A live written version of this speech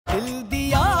दिल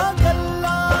दिया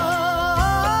गल्ला।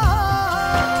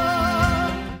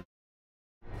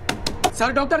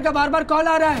 सर डॉक्टर का बार बार कॉल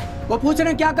आ रहा है, वो पूछ रहे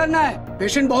हैं क्या करना है,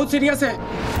 पेशेंट बहुत सीरियस है।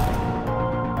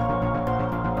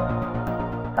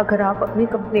 अगर आप अपनी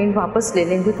कंप्लेंट वापस ले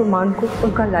लेंगे तो मान को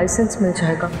उनका लाइसेंस मिल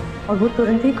जाएगा और वो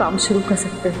तुरंत ही काम शुरू कर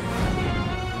सकते हैं।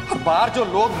 हर बार जो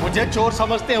लोग मुझे चोर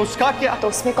समझते हैं उसका क्या? तो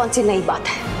उसमें कौन सी नई बात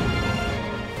है?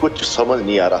 कुछ समझ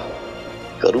नहीं आ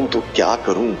रहा, करूं तो क्या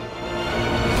करूं?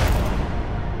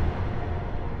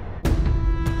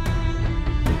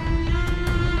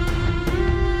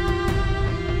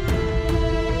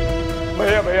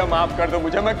 भैया भैया माफ कर दो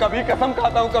मुझे, मैं कभी कसम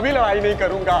खाता हूँ कभी लड़ाई नहीं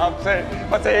करूंगा आपसे।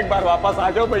 बस एक बार वापस आ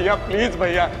जाओ भैया, प्लीज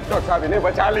भैया। डॉक्टर साहब इन्हें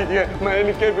बचा लीजिए, मैं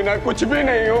इनके बिना कुछ भी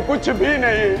नहीं हूँ, कुछ भी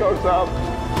नहीं डॉक्टर साहब।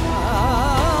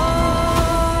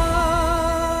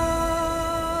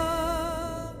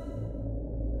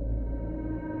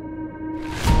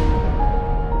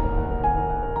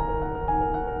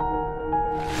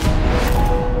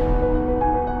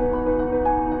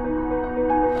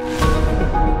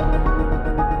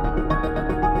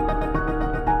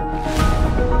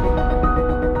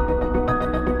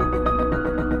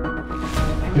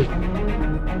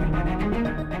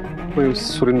 मैं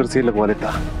सुरेंद्र से लगवा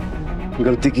लेता,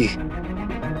 गलती की।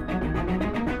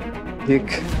 एक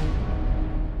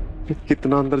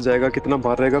कितना अंदर जाएगा कितना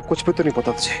बाहर रहेगा कुछ भी तो नहीं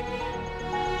पता तुझे।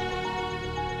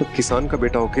 तो किसान का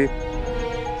बेटा होके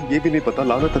ये भी नहीं पता,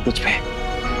 लानत है तुझ पे।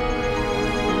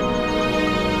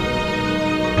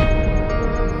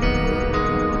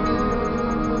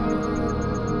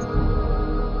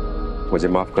 मुझे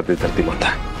माफ कर दे धरती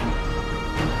माता,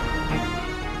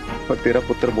 पर तेरा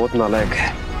पुत्र बहुत नालायक है,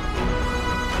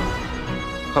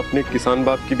 अपने किसान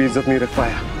बाप की भी इज्जत नहीं रख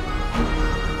पाया।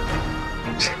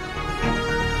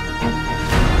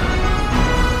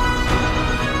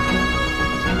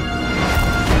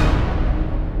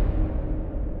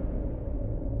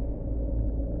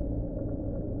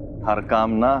 हर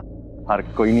काम ना हर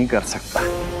कोई नहीं कर सकता,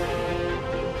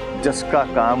 जिसका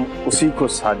काम उसी को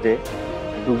साजे,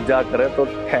 दूजा करे तो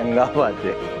ठेंगा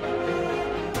बाजे।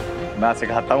 मैं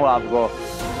सिखाता हूँ आपको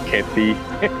खेती।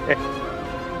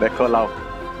 देखो लाओ,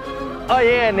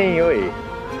 ये नहीं ओए,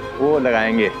 वो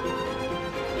लगाएंगे।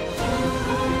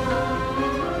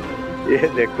 ये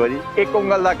देखो जी, एक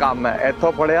उंगल का काम है,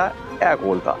 इथों पड़िया ऐ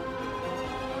खोलता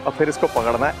और फिर इसको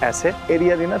पकड़ना है ऐसे।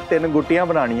 एरिया दी ना 3 गुटियां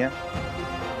बनानी है,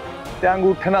 ते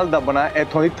अंगूठे नाल दबना है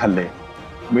इथों दी थल्ले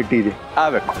मिट्टी दी। आ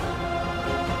देखो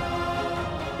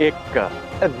 1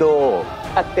 2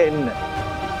 3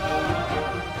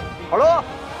 फड़ो,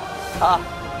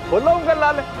 बोलो उंगल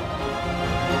लाल।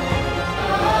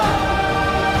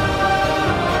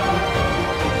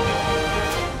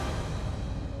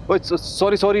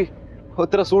 सॉरी सॉरी,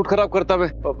 तेरा सूट खराब करता मैं।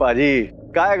 पाजी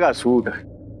काहे का सूट?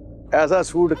 ऐसा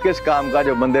सूट किस काम का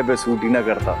जो बंदे पे सूट ही ना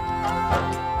करता।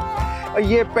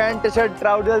 ये पैंट शर्ट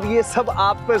ट्राउजर ये सब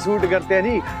आप पे सूट करते हैं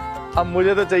जी। अब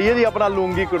मुझे तो चाहिए जी अपना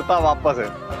लुंगी कुर्ता वापस है,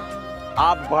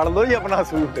 आप भर लो जी अपना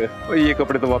सूट। ये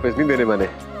कपड़े तो वापस नहीं देने मैंने,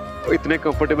 इतने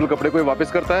कंफर्टेबल कपड़े कोई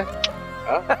वापस करता है?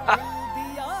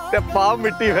 ते पाव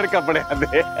मिट्टी फिर कपड़े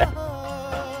दे।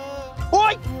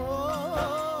 ओए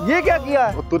ये क्या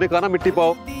किया? तूने कहा ना मिट्टी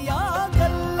पाओ।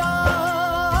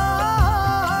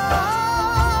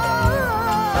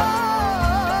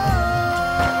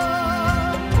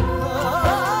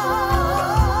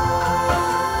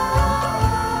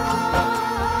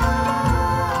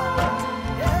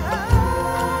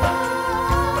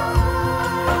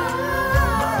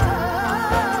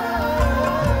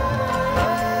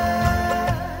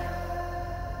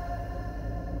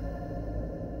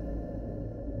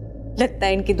 लगता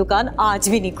है इनकी दुकान आज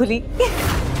भी नहीं खुली।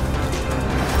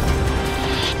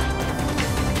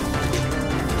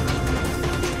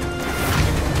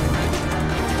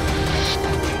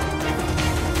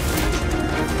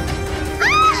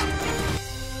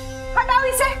 हटाओ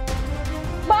इसे,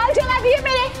 बाल जला दिए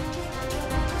मेरे।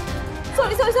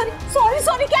 Sorry sorry sorry sorry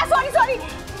sorry, क्या सॉरी सॉरी?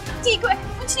 ठीक है,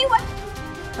 कुछ नहीं हुआ।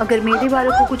 अगर मेरे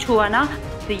बालों को कुछ हुआ ना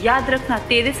तो याद रखना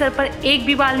तेरे सर पर एक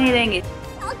भी बाल नहीं रहेंगे।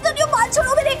 बाल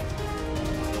छोड़ो मेरे।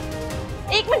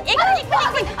 एक मिनट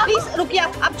प्लीज रुकिए,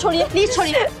 आप छोड़िए, प्लीज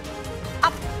छोड़िए।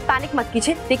 आप पैनिक मत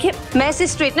कीजिए, देखिए मैं इसे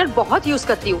स्ट्रेटनर बहुत यूज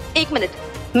करती हूँ। 1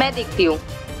 मिनट मैं देखती हूँ।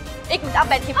 1 मिनट आप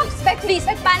बैठिए प्लीज,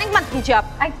 पैनिक मत कीजिए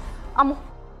आप। अमू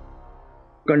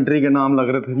कंट्री के नाम लग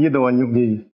रहे थे, ये दवाइयों की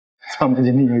समझ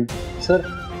नहीं आई। सर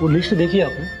वो लिस्ट देखी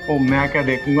आपने? ओ मैं क्या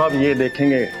देखूंगा, अब ये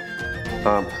देखेंगे।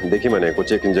 हाँ देखिए मैंने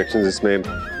कुछ एक इंजेक्शन इसमें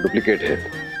डुप्लीकेट है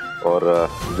और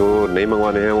जो नहीं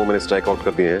मंगवाने हैं वो मैंने स्ट्राइक आउट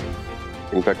कर दिए हैं।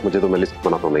 इनफैक्ट मुझे तो मैं लिस्ट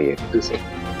बनाता नहीं है इसे।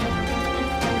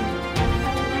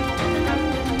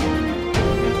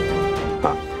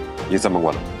 हाँ ये सब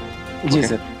मंगवा लो। जी Okay?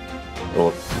 सर।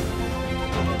 और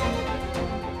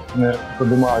मेरा तो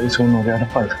दिमाग ही सुन हो गया ना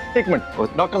पल। एक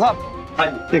मिनट डॉक्टर साहब,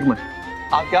 एक मिनट,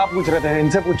 आप क्या पूछ रहे थे?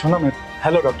 इनसे पूछो ना। मैं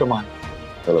हेलो डॉक्टर मान।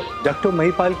 हेलो। डॉक्टर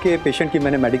महिपाल के पेशेंट की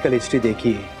मैंने मेडिकल हिस्ट्री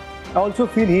देखी है। I also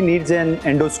feel he needs an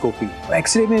endoscopy.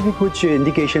 X ray में भी कुछ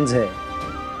इंडिकेशंस है,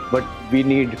 but we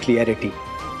need clarity.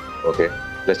 Okay,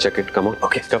 let's check it. Come on.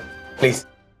 Okay come please.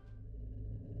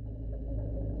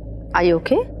 Are you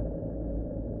okay?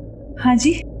 हाँ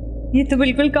जी, ये तो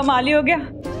बिल्कुल कमाल ही हो गया,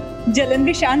 जलन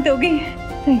भी शांत हो गई।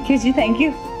 Thank you ji, thank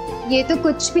you. ये तो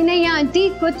कुछ भी नहीं है आंटी,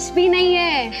 कुछ भी नहीं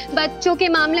है। बच्चों के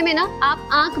मामले में ना आप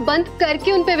आंख बंद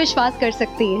करके उन पे विश्वास कर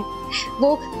सकती हैं।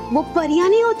 वो परियां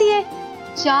नहीं होती है,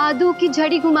 जादू की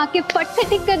झड़ी घुमा के फट से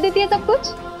ठीक कर देती है सब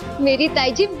कुछ। मेरी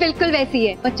ताई जी बिल्कुल वैसी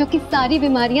है, बच्चों की सारी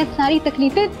बीमारियां, सारी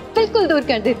तकलीफें बिल्कुल दूर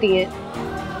कर देती है।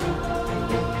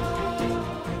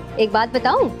 एक बात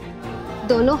बताऊं,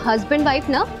 दोनों हस्बैंड वाइफ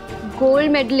ना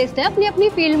गोल्ड मेडलिस्ट है अपनी अपनी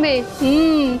फील्ड में।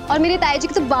 और मेरे ताया जी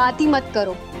की तो बात ही मत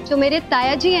करो। जो मेरे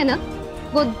ताया जी है ना,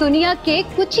 वो दुनिया के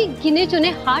कुछ ही गिने चुने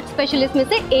हार्ट स्पेशलिस्ट में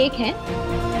से एक हैं।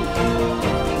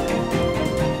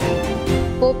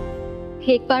 वो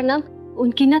एक बार ना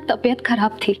उनकी ना तबीयत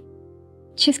खराब थी,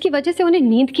 जिसकी वजह से उन्हें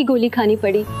नींद की गोली खानी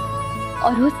पड़ी,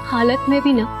 और उस हालत में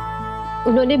भी ना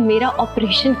उन्होंने मेरा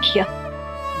ऑपरेशन किया।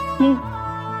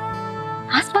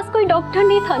 आसपास कोई डॉक्टर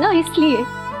नहीं था ना, इसलिए।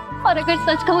 और अगर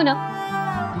सच कहूं ना,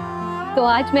 तो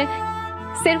आज मैं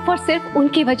सिर्फ और सिर्फ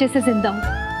उनकी वजह से जिंदा हूं,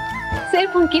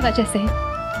 सिर्फ उनकी वजह से।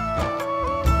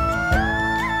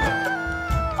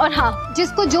 और हाँ,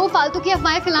 जिसको जो फालतू की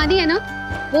अफवाहें फैलानी है ना,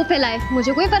 वो फैलाए,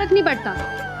 मुझे कोई फर्क नहीं पड़ता।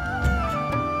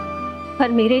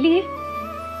 पर मेरे लिए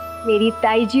मेरी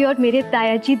ताई जी और मेरे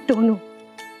ताया जी दोनों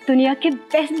दुनिया के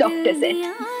बेस्ट डॉक्टर्स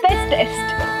हैं,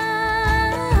 बेस्टेस्ट।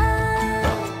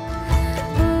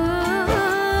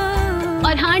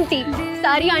 और हाँ आंटी,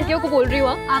 सारी आंटियों को बोल रही हूँ,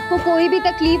 आपको कोई भी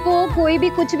तकलीफ हो, कोई भी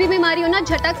कुछ भी बीमारी हो ना,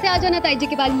 झटक से आ जाना ताई जी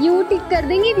के पास, यूं ठीक कर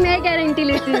देंगी, मैं गारंटी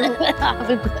लेती हूँ।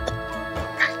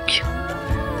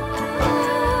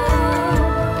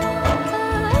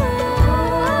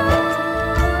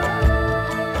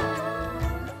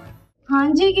 हाँ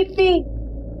जी गिफ्टी,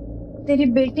 तेरी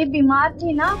बेटी बीमार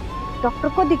थी ना, डॉक्टर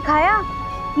को दिखाया?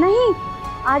 नहीं,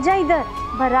 आजा इधर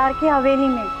बरार की हवेली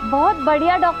में, बहुत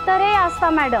बढ़िया डॉक्टर है आस्था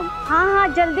मैडम। हाँ हाँ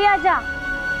जल्दी आजा।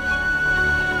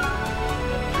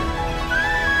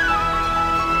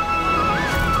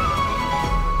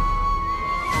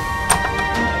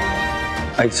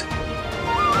 आइए।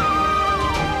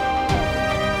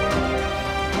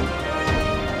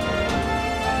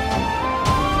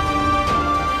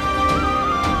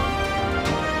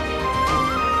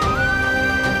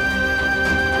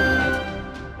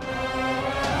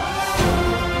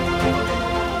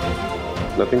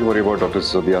 Nothing to worry about doctor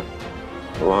Sisodia.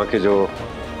 वहाँ के जो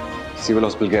सिविल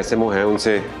हॉस्पिटल के एसएमओ हैं,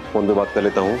 उनसे फोन पे बात कर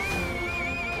लेता हूँ।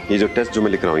 ये जो टेस्ट जो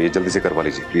मैं लिख रहा हूँ, ये जल्दी से करवा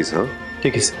लीजिए प्लीज। हाँ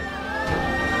ठीक है सर।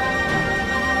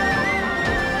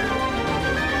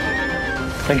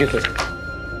 Thank you sir.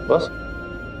 बस?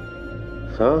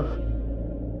 हाँ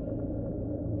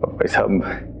भाई साहब,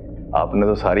 आपने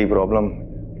तो सारी प्रॉब्लम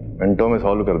मिनटों में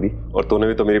सॉल्व कर दी। और तूने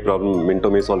भी तो मेरी प्रॉब्लम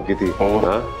मिनटों में सॉल्व की थी।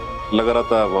 हाँ, लगा रहा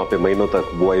था वहाँ पे महीनों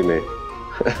तक बुआई में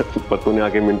पर तूने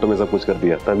आके मिनटों में सब कुछ कर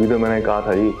दिया। तभी तो मैंने कहा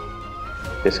था जी,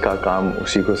 इसका काम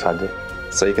उसी को साझे।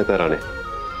 सही कहता है राणे,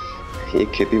 ये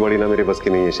खेती बाड़ी ना मेरे बस की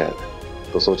नहीं है शायद,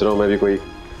 तो सोच रहा हूँ मैं भी कोई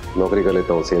नौकरी कर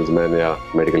लेता हूँ, सेल्समैन या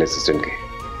मेडिकल असिस्टेंट की।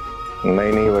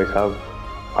 नहीं भाई साहब,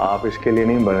 आप इसके लिए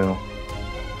नहीं बने हो।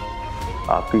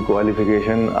 आपकी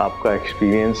क्वालिफिकेशन, आपका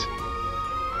एक्सपीरियंस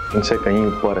इनसे कहीं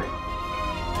ऊपर है।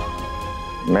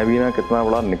 मैं भी ना कितना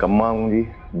बड़ा निकम्मा हूँ जी,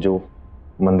 जो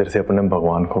मंदिर से अपने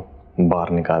भगवान को बाहर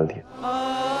निकाल दिया।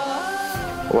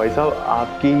 भाई साहब,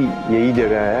 आपकी यही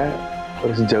जगह है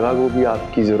और इस जगह को भी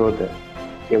आपकी ज़रूरत है।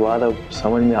 ये बात अब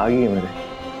समझ में आ गई है मेरे।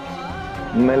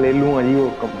 मैं ले लूँगा जी वो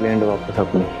कंप्लेंट वापस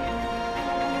अपनी।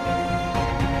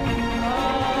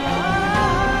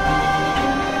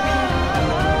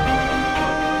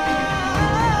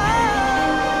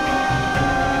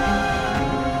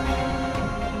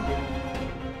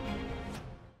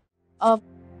 अब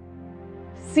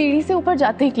सीढ़ी से ऊपर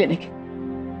जाते ही clinic.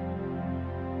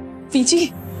 PG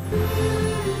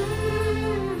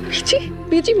PG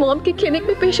PG mom के क्लिनिक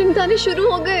में पेशेंट आने शुरू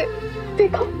हो गए।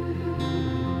 देखो,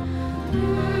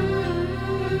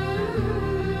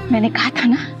 मैंने कहा था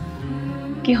ना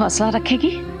कि हौसला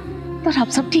रखेगी तो रब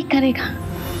सब ठीक करेगा।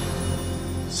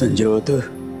 संजोत,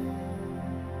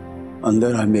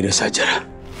 अंदर आ मेरे साथ जरा।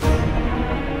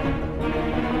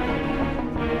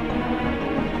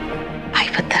 आई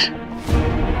पत्थर।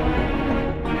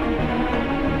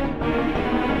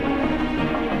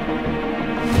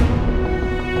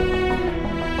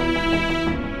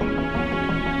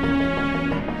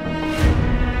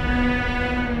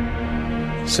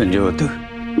 संजोत,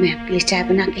 मैं आपके लिए चाय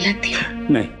बना के लाती हूँ।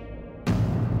 नहीं,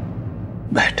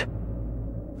 बैठ,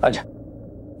 आजा,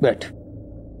 बैठ।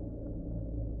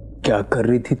 क्या कर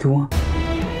रही थी तू वहां?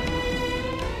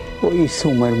 वो इस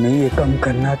उम्र में ये काम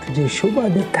करना तुझे शोभा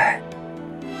देता है?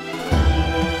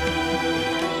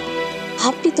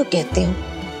 आप भी तो कहते हो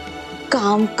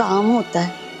काम काम होता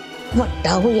है,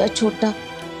 बड़ा हो या छोटा।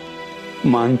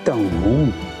 मानता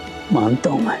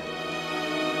हूं मैं,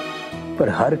 पर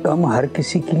हर काम हर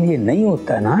किसी के लिए नहीं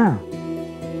होता ना।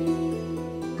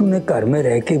 तूने घर में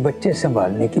रह के बच्चे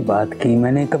संभालने की बात की,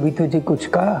 मैंने कभी तुझे कुछ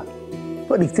कहा?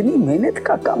 पर इतनी मेहनत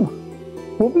का काम,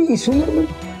 वो भी इस उम्र में,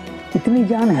 इतनी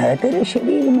जान है तेरे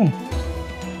शरीर में।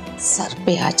 सर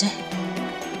पे आ जाए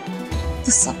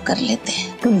तो सब कर लेते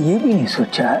हैं। तुम ये भी नहीं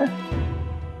सोचा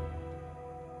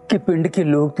कि पिंड के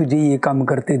लोग तुझे ये काम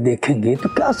करते देखेंगे तो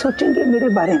क्या सोचेंगे मेरे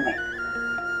बारे में?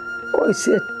 और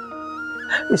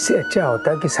इससे अच्छा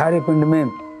होता कि सारे पिंड में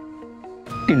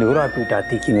टिंडोरा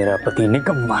पीटाती कि मेरा पति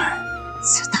निकम्मा है।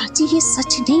 सरदार जी, ये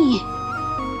सच नहीं है।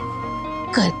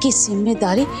 घर की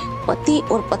जिम्मेदारी पति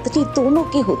और पत्नी दोनों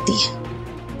की होती है।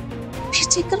 फिर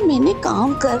जेकर मैंने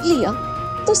काम कर लिया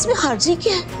तो इसमें हर्जी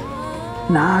क्या है?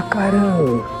 ना कर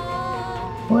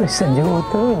वो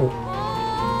संजोत,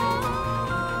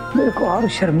 मेरे को और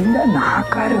शर्मिंदा ना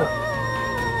कर।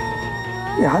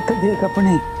 यहाँ तो देख,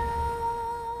 अपने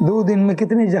 2 दिन में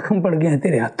कितने जख्म पड़ गए हैं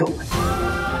तेरे हाथों में।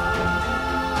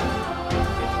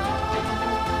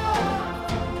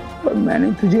 और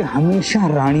मैंने तुझे हमेशा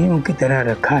रानियों की तरह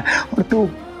रखा है और तू,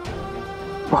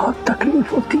 बहुत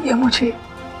तकलीफ होती है मुझे।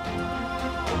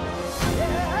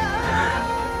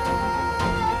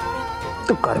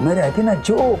 तो घर में रहती ना,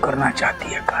 जो करना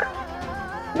चाहती है कर,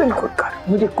 बिल्कुल कर,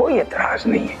 मुझे कोई एतराज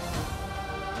नहीं है।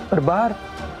 पर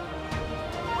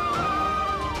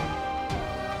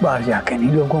बाहर जाके नहीं,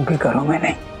 लोगों के घरों में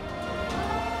नहीं।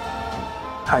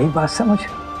 आई बात समझ?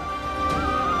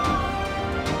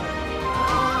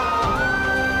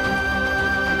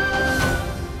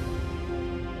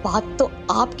 बात तो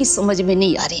आपकी समझ में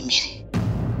नहीं आ रही मेरे।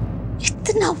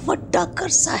 इतना बड़ा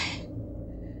कर्जा है,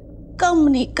 कम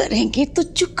नहीं करेंगे तो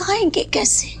चुकाएंगे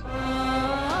कैसे?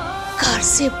 घर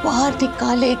से बाहर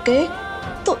निकाले गए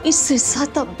तो इससे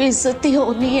ज्यादा बेइज्जती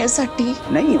होनी है सटी।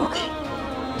 नहीं होगी,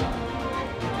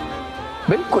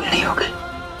 बिल्कुल नहीं होगी।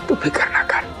 तू फिक्र ना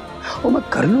कर, और मैं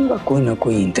कर लूंगा कोई ना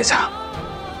कोई इंतजाम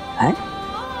है।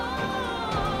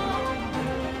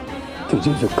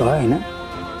 तुझे जो कहा है ना,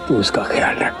 तू उसका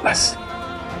ख्याल रख बस।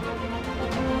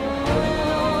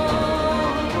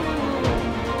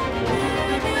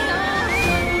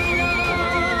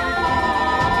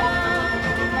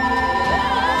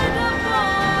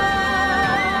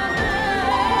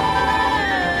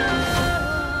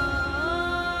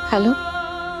 हेलो,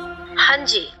 हाँ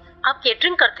जी, आप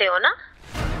केटरिंग करते हो ना?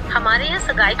 हमारे यहाँ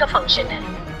सगाई का फंक्शन है,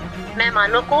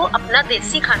 मेहमानों को अपना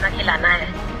देसी खाना खिलाना है,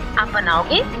 आप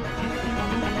बनाओगे?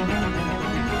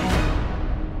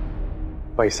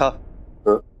 भाई साहब,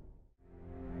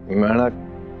 मैं ना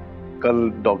कल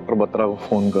डॉक्टर बत्रा को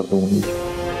फोन कर दूंगी।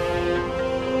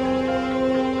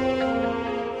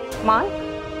 मान,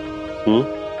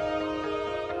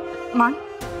 मान,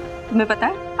 तुम्हें पता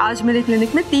है आज मेरे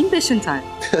क्लिनिक में 3 पेशेंट्स आए।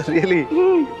 रियली?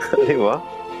 अरे वाह,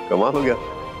 कमाल हो गया।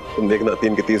 तुम देखना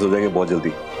 3 के 30 हो जाएंगे बहुत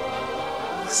जल्दी।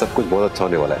 सब कुछ बहुत अच्छा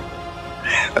होने वाला है।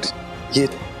 अरे ये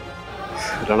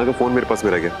राणा का फोन मेरे पास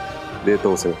में रह गया, देता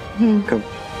हूँ उसे। कम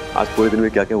आज पूरे दिन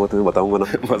में क्या क्या हुआ तुम्हें बताऊंगा ना,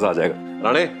 मजा आ जाएगा।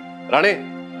 राणे, राणे,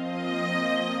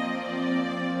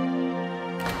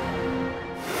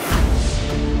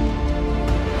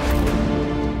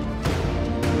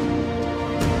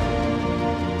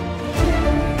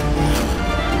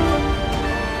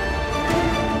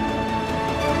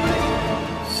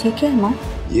 ये क्या है माँ?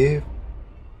 ये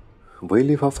वही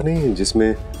लिफाफा नहीं है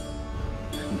जिसमें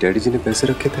डैडी जी ने पैसे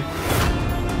रखे थे?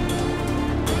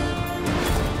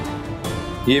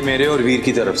 ये मेरे और वीर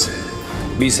की तरफ से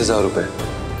 20,000 रुपए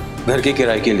घर के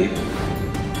किराए के लिए।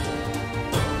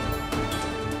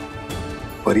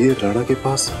 पर ये राणा के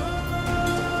पास?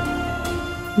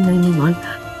 नहीं मान,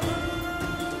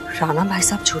 राणा भाई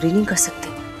साहब चोरी नहीं कर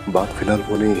सकते। बात फिलहाल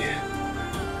वो नहीं है,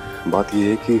 बात ये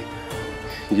है कि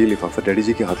ये लिफाफा डैडी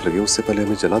जी के हाथ लगे उससे पहले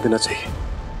हमें जला देना चाहिए।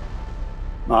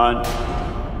 मान,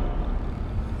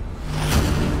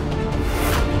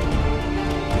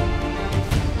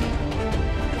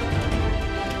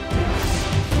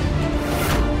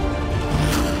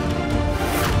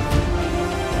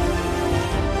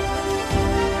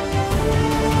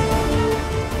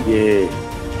 ये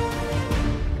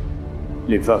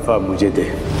लिफाफा मुझे दे।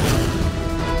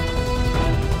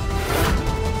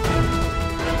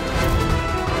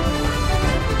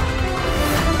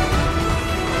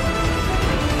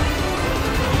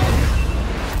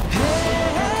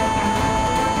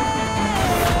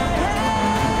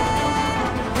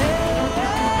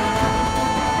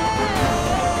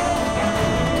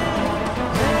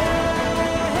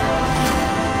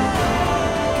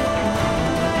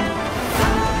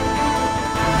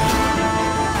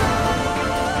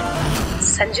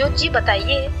 संजोत जी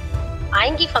बताइए,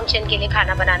 आएंगी फंक्शन के लिए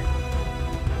खाना बनाने?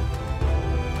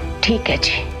 ठीक है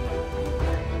जी,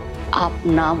 आप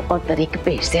नाम और तारीख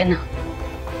भेज देना,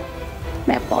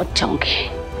 मैं पहुंच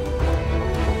जाऊंगी।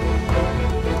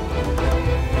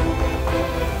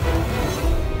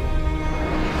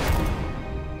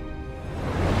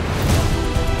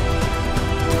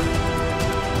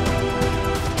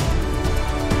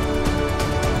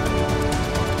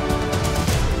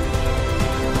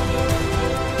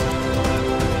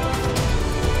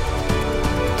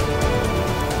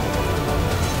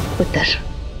 पुत्र,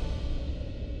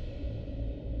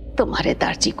 तुम्हारे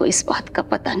दादाजी को इस बात का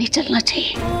पता नहीं चलना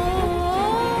चाहिए।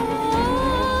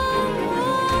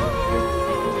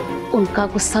 उनका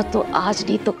गुस्सा तो आज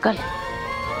नहीं तो कल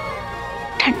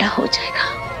ठंडा हो जाएगा,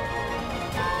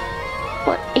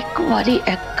 और एक बारी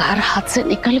एक कार हाथ से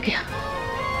निकल गया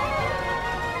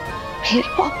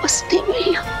फिर वापस नहीं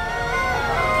मिलना।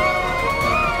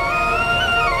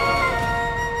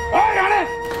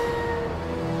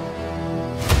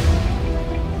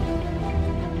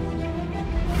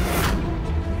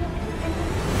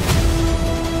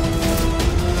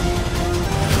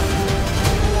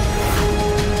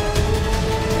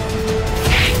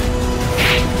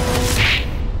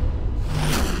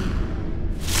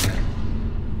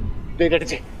 डैडी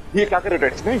जी, ये क्या कर रहे हो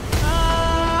डैडी जी? नहीं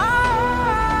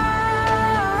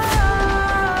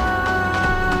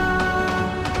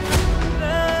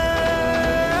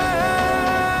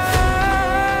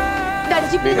डैडी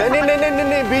जी नहीं नहीं नहीं नहीं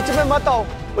नहीं, बीच में मत आओ।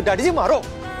 डैडी जी मारो,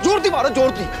 जोर दी मारो,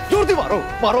 जोर दी मारो,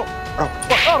 मारो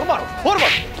और मारो और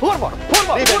मारो और मारो और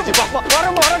मारो डैडी जी,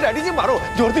 मारो मारो डैडी जी, मारो,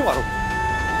 जोर दी मारो।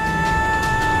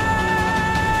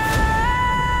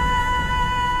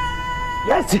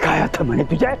 यह सिखाया था मैंने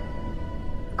तुझे,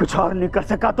 कुछ और नहीं कर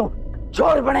सका तो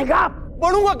चोर बनेगा।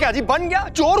 बनूंगा क्या जी? बन गया,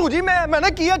 चोर हूं जी मैं, मैंने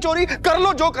किया चोरी, कर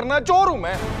लो जो करना है, चोर हूं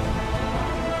मैं।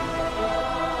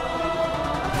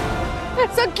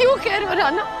 ऐसा क्यों कह रहे हो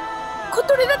राना? खुद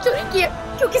तूने ना चोरी की है,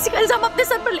 क्यों किसी का इल्जाम अपने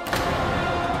सर पर ले?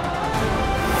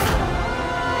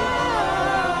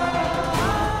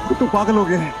 तू पागल हो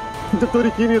गया है, जब चोरी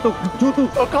की नहीं है तो जो तू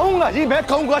कहूंगा जी, मैं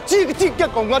कहूंगा, चीख चीख के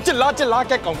कहूंगा, चिल्ला चिल्ला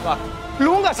के कहूंगा,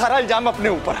 लूंगा सारा इल्जाम अपने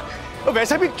ऊपर।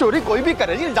 वैसे भी चोरी कोई भी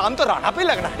करे जी, इल्जाम तो राणा पे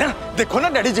लगना है ना। देखो ना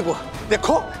डैडी जी को,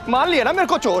 देखो मान लिया ना मेरे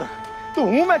को चोर, तो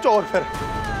हूं मैं चोर फिर।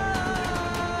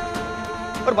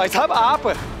 और भाई साहब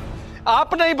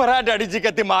आपने ही भरा डैडी जी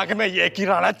के दिमाग में ये कि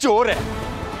राणा चोर है।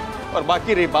 और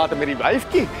बाकी रही बात मेरी वाइफ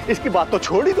की, इसकी बात तो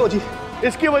छोड़ ही दो जी,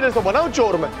 इसकी वजह से बना हूं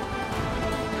चोर मैं,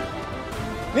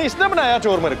 नहीं इसने बनाया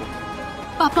चोर मेरे को।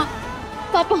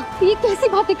 पापा ये कैसी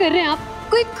बातें कर रहे हैं आप?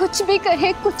 कोई कुछ भी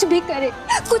कहे, कुछ भी करे,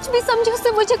 कुछ भी समझो,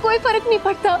 उससे मुझे कोई फर्क नहीं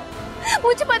पड़ता।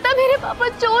 मुझे पता मेरे पापा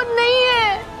चोर नहीं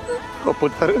है। ओ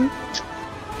पुत्र,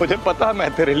 मुझे पता मैं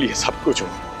तेरे लिए सब कुछ हूँ,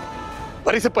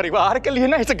 पर इस परिवार के लिए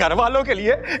ना, इस घर वालों के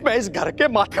लिए, मैं इस घर के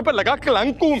माथे पर लगा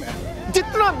कलंक हूं मैं।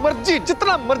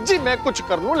 जितना मर्जी मैं कुछ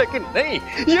कर लूं, लेकिन नहीं,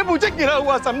 ये मुझे गिरा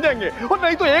हुआ समझेंगे, और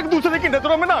नहीं तो एक दूसरे की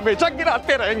नजरों में ना हमेशा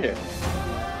गिराते रहेंगे।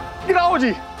 गिराओ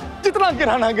जी, जितना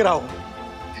गिराना गिराओ।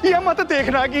 ये मत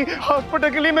देखना कि हॉस्पिटल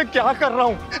के लिए मैं क्या कर रहा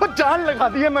हूँ, और जान लगा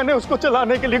दी है मैंने उसको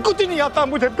चलाने के लिए, कुछ नहीं आता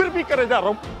मुझे, फिर भी करे जा रहा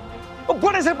हूँ। और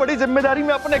बड़े से बड़ी जिम्मेदारी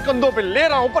मैं अपने कंधों पे ले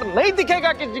रहा हूँ, पर नहीं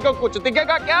दिखेगा किसी को कुछ।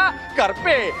 दिखेगा क्या? घर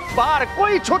पे बाहर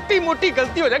कोई छोटी मोटी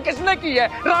गलती हो जाए, किसने की है?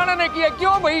 राणा ने की है।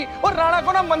 क्यों भाई? और राणा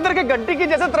को ना मंदिर की घंटी की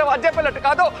जैसे दरवाजे पे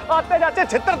लटका दो, आते जाते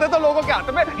छितर दे दो लोगों के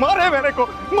हाथ में, मारे मेरे को,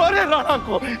 मारे राणा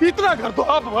को, इतना कर दो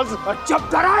आप बस। चुप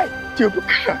कराए, चुप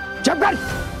कर।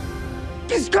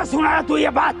 किसका सुनाया तू ये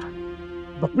बात?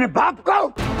 अपने बाप को?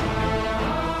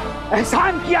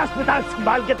 एहसान किया अस्पताल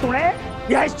संभाल के तूने,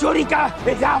 या इस चोरी का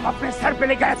इल्जाम अपने सर पे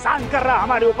लेकर एहसान कर रहा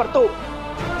हमारे ऊपर? तो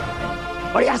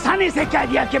बड़ी आसानी से कह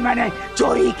दिया कि मैंने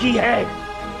चोरी की है,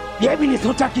 ये भी नहीं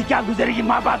सोचा कि क्या गुजरेगी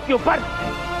माँ बाप के ऊपर।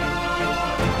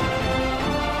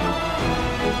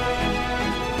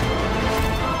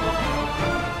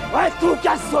 ओए तू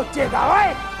क्या सोचेगा?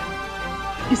 ओए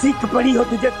किसी की पड़ी हो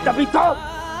तुझे तभी तो।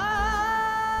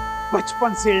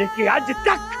 बचपन से लेके आज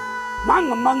तक मांग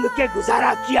मांग के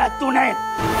गुजारा किया तूने,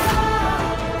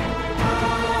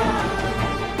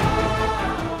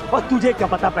 और तुझे क्या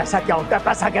पता पैसा क्या होता है,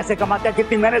 पैसा कैसे कमाते हैं,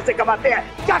 कितनी मेहनत से कमाते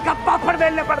हैं, क्या क्या पापड़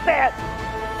बेलने पड़ते हैं।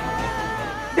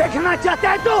 देखना चाहता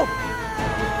है तू?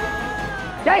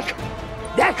 देख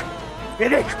देख ये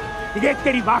देख, ये देख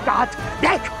तेरी माँ का हाथ,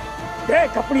 देख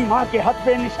देख अपनी माँ के हाथ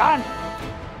पे निशान,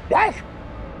 देख।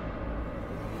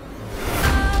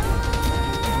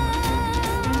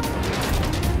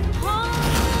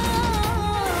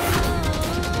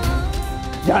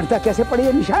 जानता कैसे पड़े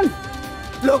ये निशान?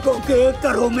 लोगों के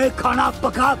घरों में खाना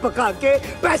पका पका के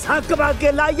पैसा कमा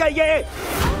के लाया ये।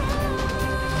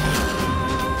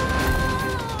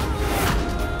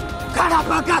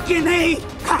 खाना पका के नहीं,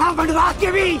 खाना बनवा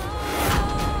के भी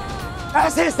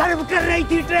ऐसे सर्व कर रही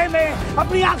थी ट्रे में।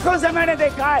 अपनी आंखों से मैंने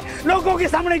देखा है, लोगों के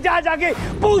सामने जा जाके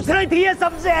पूछ रही थी ये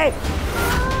सबसे।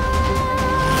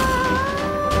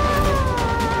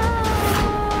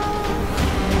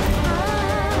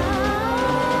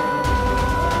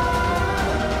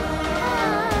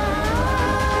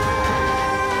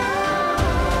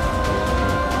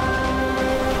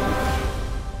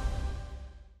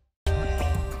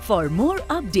 For more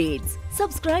updates,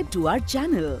 subscribe to our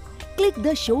channel, click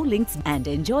the show links and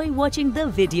enjoy watching the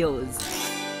videos.